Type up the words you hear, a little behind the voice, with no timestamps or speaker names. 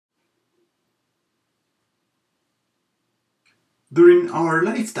During our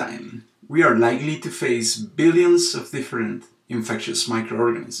lifetime, we are likely to face billions of different infectious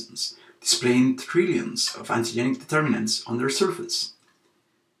microorganisms, displaying trillions of antigenic determinants on their surface.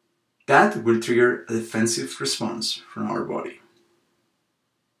 That will trigger a defensive response from our body.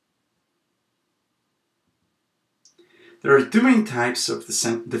 There are two main types of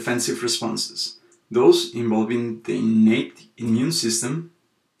defensive responses, those involving the innate immune system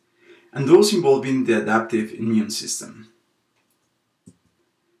and those involving the adaptive immune system.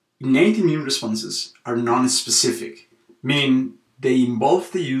 Innate immune responses are non-specific, meaning they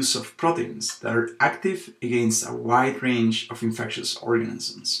involve the use of proteins that are active against a wide range of infectious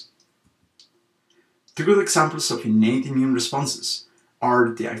organisms. Two good examples of innate immune responses are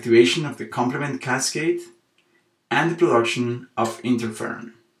the activation of the complement cascade and the production of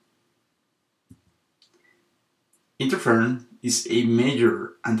interferon. Interferon is a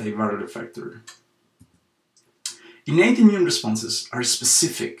major antiviral effector. Innate immune responses are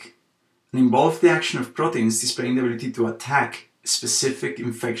specific and involve the action of proteins displaying the ability to attack specific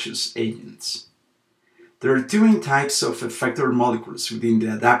infectious agents. There are two main types of effector molecules within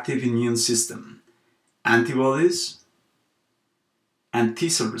the adaptive immune system: antibodies and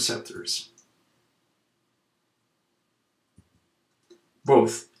T-cell receptors.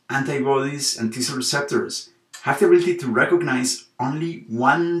 Both antibodies and T-cell receptors have the ability to recognize only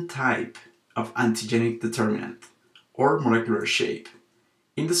one type of antigenic determinant or molecular shape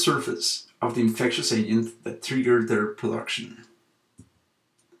in the surface of the infectious agent that triggered their production.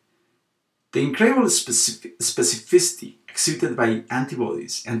 The incredible specificity exhibited by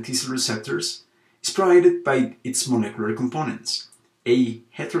antibodies and T-cell receptors is provided by its molecular components, a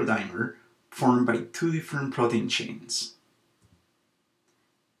heterodimer formed by two different protein chains.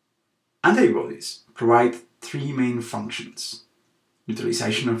 Antibodies provide three main functions: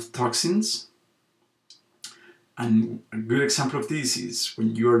 neutralization of toxins, and a good example of this is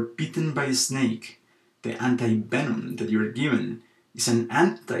when you are bitten by a snake, the antivenom that you are given is an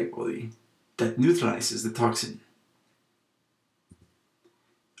antibody that neutralizes the toxin.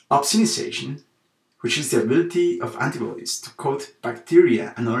 Opsonization, which is the ability of antibodies to coat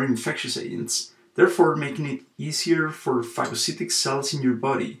bacteria and other infectious agents, therefore making it easier for phagocytic cells in your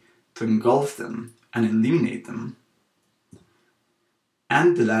body to engulf them and eliminate them.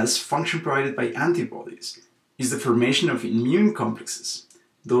 And the last function provided by antibodies is the formation of immune complexes.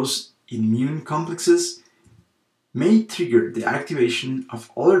 Those immune complexes may trigger the activation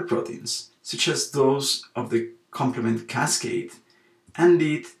of other proteins, such as those of the complement cascade, and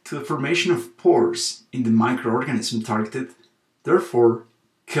lead to the formation of pores in the microorganism targeted, therefore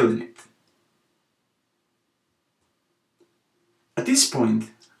killing it. At this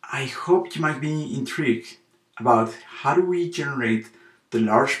point, I hope you might be intrigued about how do we generate the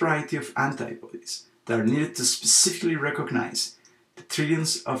large variety of antibodies that are needed to specifically recognize the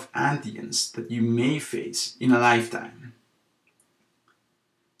trillions of antigens that you may face in a lifetime.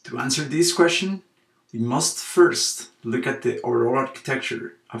 To answer this question, we must first look at the overall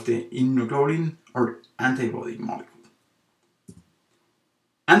architecture of the immunoglobulin or antibody molecule.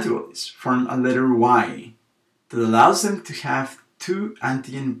 Antibodies form a letter Y that allows them to have two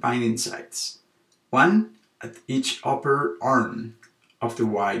antigen binding sites, one at each upper arm of the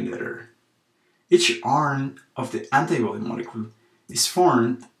Y letter. Each arm of the antibody molecule is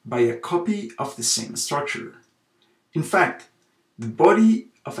formed by a copy of the same structure. In fact, the body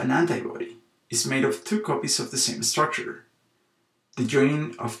of an antibody is made of two copies of the same structure, the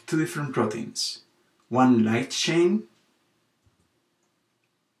joining of two different proteins, one light chain,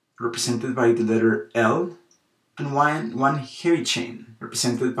 represented by the letter L, and one heavy chain,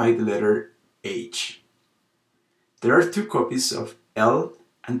 represented by the letter H. There are two copies of L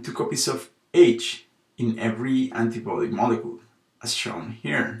and two copies of H in every antibody molecule, as shown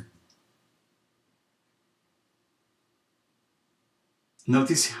here.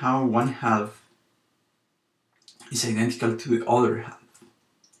 Notice how one half is identical to the other half.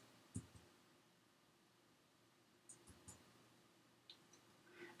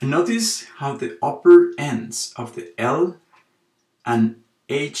 And notice how the upper ends of the L and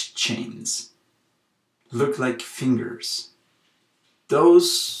H chains look like fingers.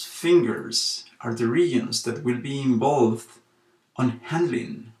 Those fingers are the regions that will be involved on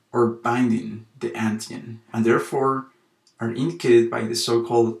handling or binding the antigen, and therefore are indicated by the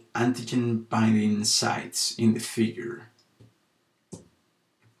so-called antigen binding sites in the figure.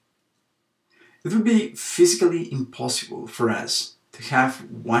 It would be physically impossible for us to have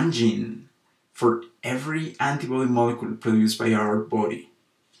one gene for every antibody molecule produced by our body.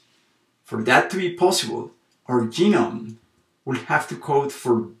 For that to be possible, our genome will have to code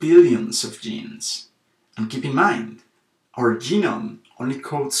for billions of genes. And keep in mind, our genome only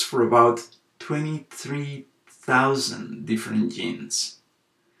codes for about 23,000 different genes.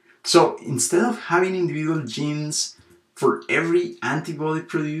 So instead of having individual genes for every antibody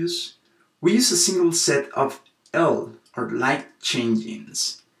produced, we use a single set of L, or light chain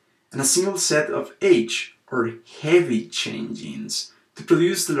genes, and a single set of H, or heavy chain genes, to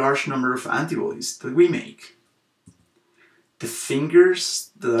produce the large number of antibodies that we make. The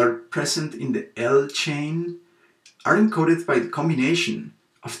fingers that are present in the L chain are encoded by the combination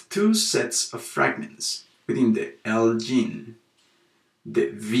of two sets of fragments within the L gene,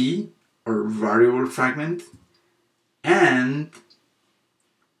 the V, or variable fragment, and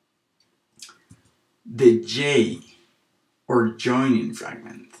the J, or joining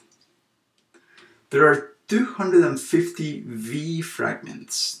fragment. There are 250 V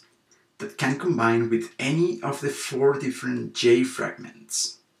fragments that can combine with any of the 4 different J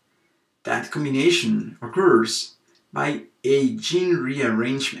fragments. That combination occurs by a gene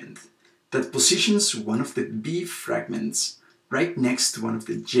rearrangement that positions one of the V fragments right next to one of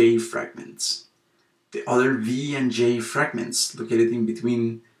the J fragments. The other V and J fragments located in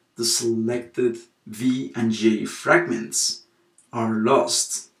between the selected V and J fragments are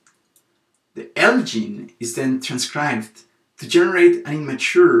lost. The L gene is then transcribed to generate an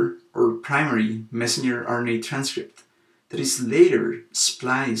immature or primary messenger RNA transcript that is later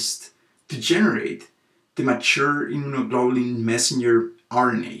spliced to generate the mature immunoglobulin messenger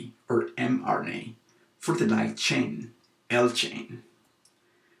RNA, or mRNA, for the light chain, L chain.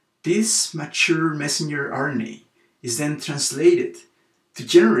 This mature messenger RNA is then translated to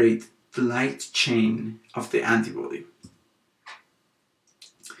generate the light chain of the antibody.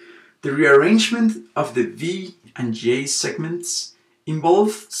 The rearrangement of the V and J segments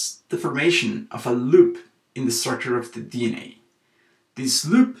involves the formation of a loop in the structure of the DNA. This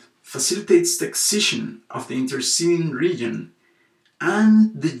loop facilitates the excision of the interceding region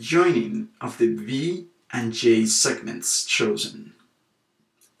and the joining of the V and J segments chosen.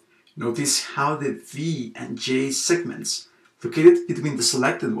 Notice how the V and J segments located between the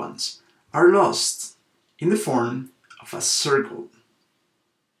selected ones are lost in the form of a circle.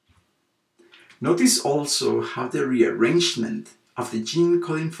 Notice also how the rearrangement of the gene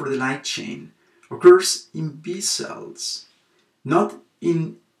coding for the light chain occurs in B cells, not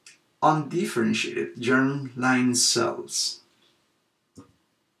in undifferentiated germline cells.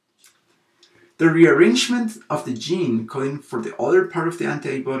 The rearrangement of the gene coding for the other part of the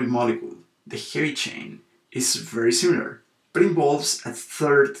antibody molecule, the heavy chain, is very similar, but involves a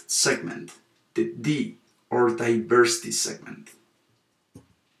third segment, the D, or diversity segment.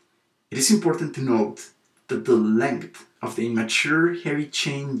 It is important to note that the length of the immature heavy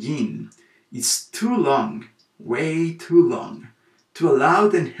chain gene is too long, way too long, to allow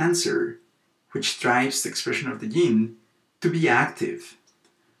the enhancer, which drives the expression of the gene, to be active.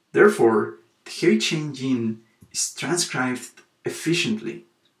 Therefore, the heavy chain gene is transcribed efficiently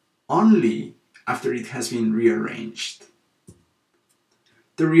only after it has been rearranged.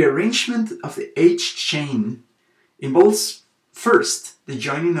 The rearrangement of the H chain involves first the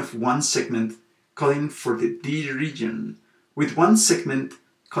joining of one segment coding for the D region with one segment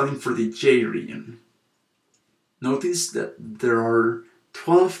coding for the J region. Notice that there are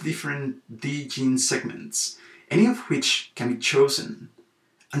 12 different D gene segments, any of which can be chosen,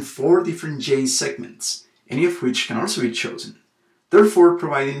 and 4 different J segments, any of which can also be chosen, therefore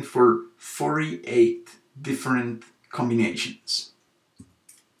providing for 48 different combinations.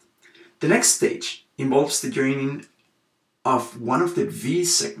 The next stage involves the joining of one of the V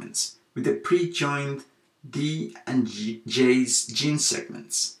segments with the pre-joined D and J's gene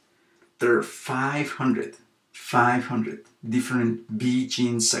segments. There are 500 different V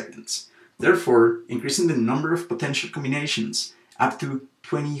gene segments, therefore increasing the number of potential combinations up to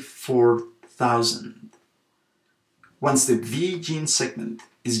 24,000. Once the V gene segment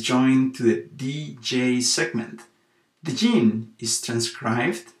is joined to the DJ segment, the gene is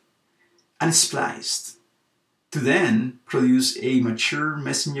transcribed and spliced to then produce a mature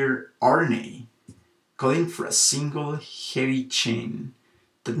messenger RNA coding for a single heavy chain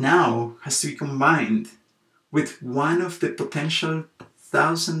that now has to be combined with one of the potential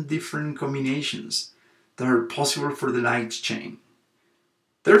 1,000 different combinations that are possible for the light chain,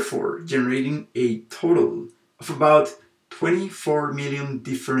 therefore generating a total of about 24 million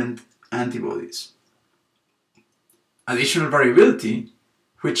different antibodies. Additional variability,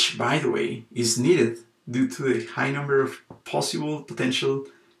 which by the way is needed due to the high number of possible potential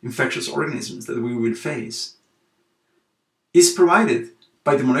infectious organisms that we will face, is provided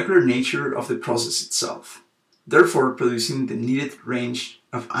by the molecular nature of the process itself, therefore producing the needed range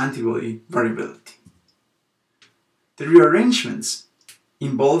of antibody variability. The rearrangements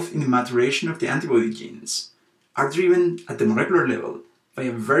involved in the maturation of the antibody genes are driven at the molecular level by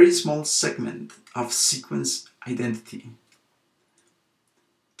a very small segment of sequence identity.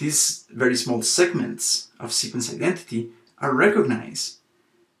 These very small segments of sequence identity are recognized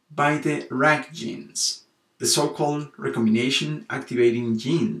by the RAG genes, the so-called recombination activating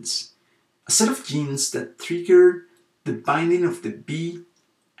genes, a set of genes that trigger the binding of the B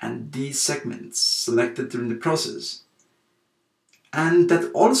and D segments selected during the process, and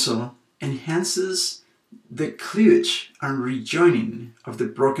that also enhances the cleavage and rejoining of the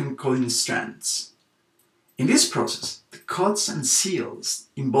broken coding strands. In this process, the cuts and seals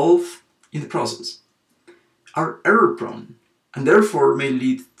involved in the process are error-prone and therefore may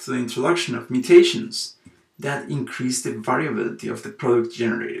lead to the introduction of mutations that increase the variability of the product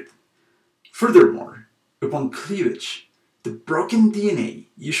generated. Furthermore, upon cleavage, the broken DNA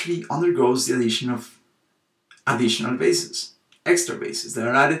usually undergoes the addition of additional bases, extra bases that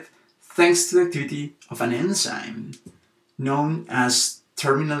are added thanks to the activity of an enzyme known as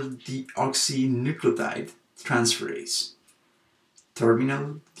terminal deoxynucleotide transferase.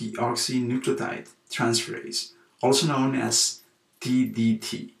 Terminal deoxynucleotide transferase, also known as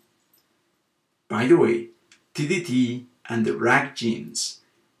TDT. By the way, TDT and the RAG genes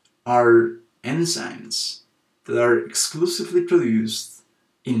are enzymes that are exclusively produced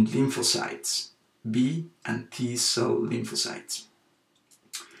in lymphocytes, B and T cell lymphocytes.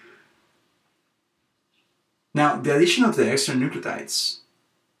 Now, the addition of the extra nucleotides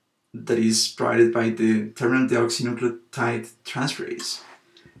that is provided by the terminal deoxynucleotide transferase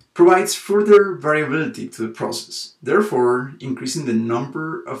provides further variability to the process, therefore increasing the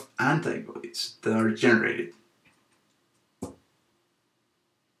number of antibodies that are generated.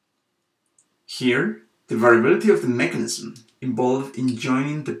 Here, the variability of the mechanism involved in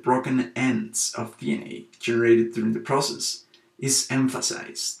joining the broken ends of DNA generated during the process is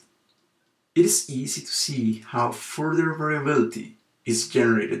emphasized. It is easy to see how further variability is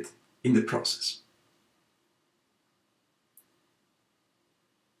generated in the process.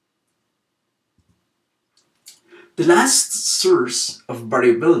 The last source of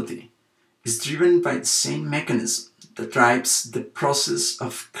variability is driven by the same mechanism that drives the process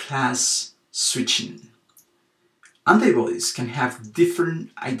of class switching. Antibodies can have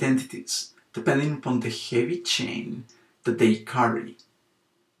different identities depending upon the heavy chain that they carry.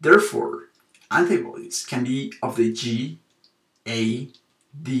 Therefore, antibodies can be of the G, A,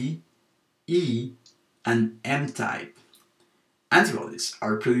 D, E, and M type. Antibodies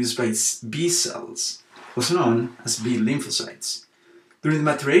are produced by B cells, also known as B lymphocytes. During the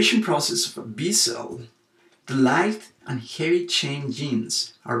maturation process of a B cell, the light and heavy chain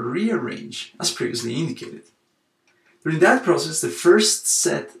genes are rearranged as previously indicated. During that process, the first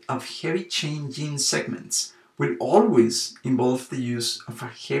set of heavy chain gene segments will always involve the use of a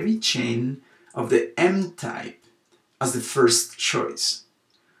heavy chain of the M type as the first choice.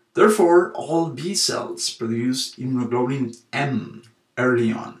 Therefore, all B cells produce immunoglobulin M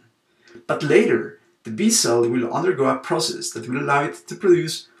early on. But later, the B cell will undergo a process that will allow it to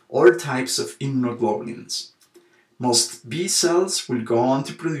produce other types of immunoglobulins. Most B cells will go on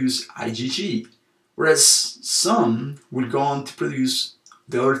to produce IgG, whereas some will go on to produce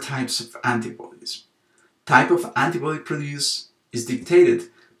the other types of antibodies. Type of antibody produced is dictated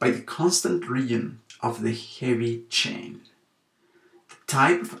by the constant region of the heavy chain. The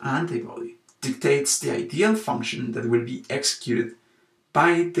type of antibody dictates the ideal function that will be executed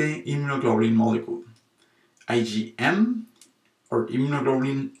by the immunoglobulin molecule. IgM, or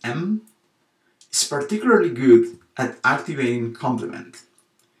immunoglobulin M, is particularly good at activating complement.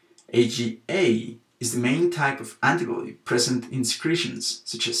 IgA is the main type of antibody present in secretions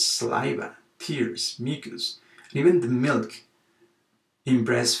such as saliva, tears, mucus, and even the milk in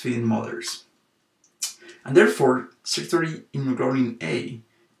breastfeeding mothers. And therefore, secretory immunoglobulin A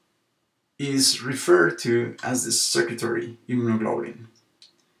is referred to as the secretory immunoglobulin.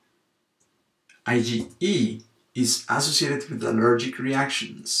 IgE is associated with allergic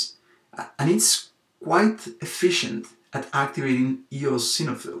reactions, and it's quite efficient at activating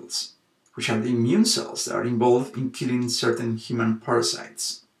eosinophils, which are the immune cells that are involved in killing certain human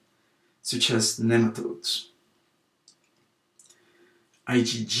parasites, such as nematodes.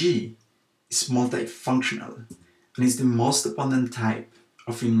 IgG is multifunctional and is the most abundant type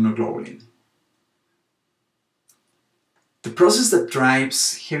of immunoglobulin. The process that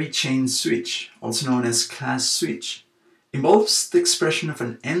drives heavy chain switch, also known as class switch, involves the expression of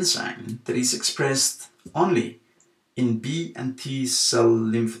an enzyme that is expressed only in B and T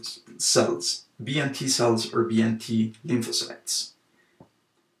cells, B and T cells or B and T lymphocytes.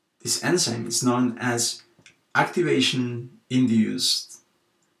 This enzyme is known as activation-induced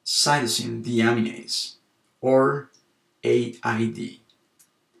cytosine deaminase, or AID.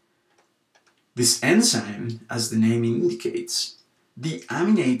 This enzyme, as the name indicates,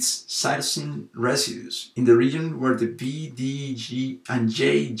 deaminates cytosine residues in the region where the B, D, G, and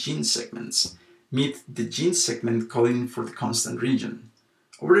J gene segments meet the gene segment coding for the constant region,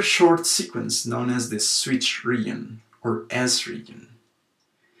 over a short sequence known as the switch region, or S region.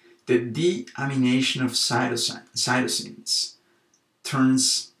 The deamination of cytosines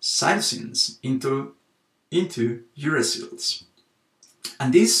turns cytosines into uracils,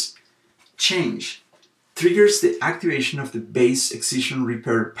 and this change triggers the activation of the base excision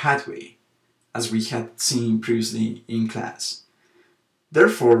repair pathway, as we had seen previously in class,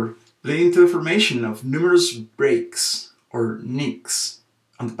 therefore leading to the formation of numerous breaks, or nicks,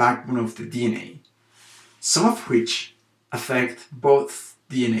 on the backbone of the DNA, some of which affect both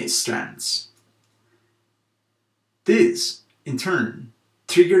DNA strands. This, in turn,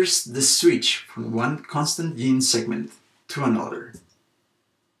 triggers the switch from one constant gene segment to another.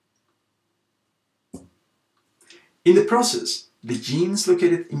 In the process, the genes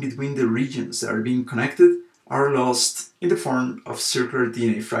located in between the regions that are being connected are lost in the form of circular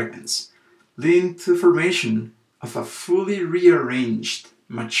DNA fragments, leading to the formation of a fully rearranged,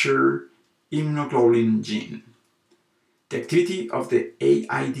 mature immunoglobulin gene. The activity of the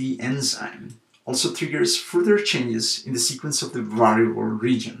AID enzyme also triggers further changes in the sequence of the variable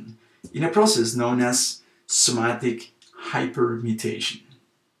region, in a process known as somatic hypermutation.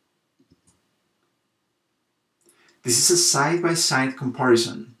 This is a side-by-side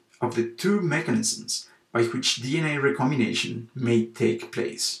comparison of the two mechanisms by which DNA recombination may take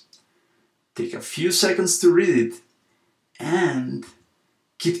place. Take a few seconds to read it and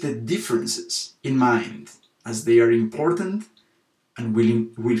keep the differences in mind, as they are important and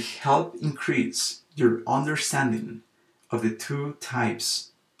will help increase your understanding of the two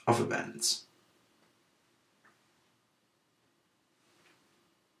types of events.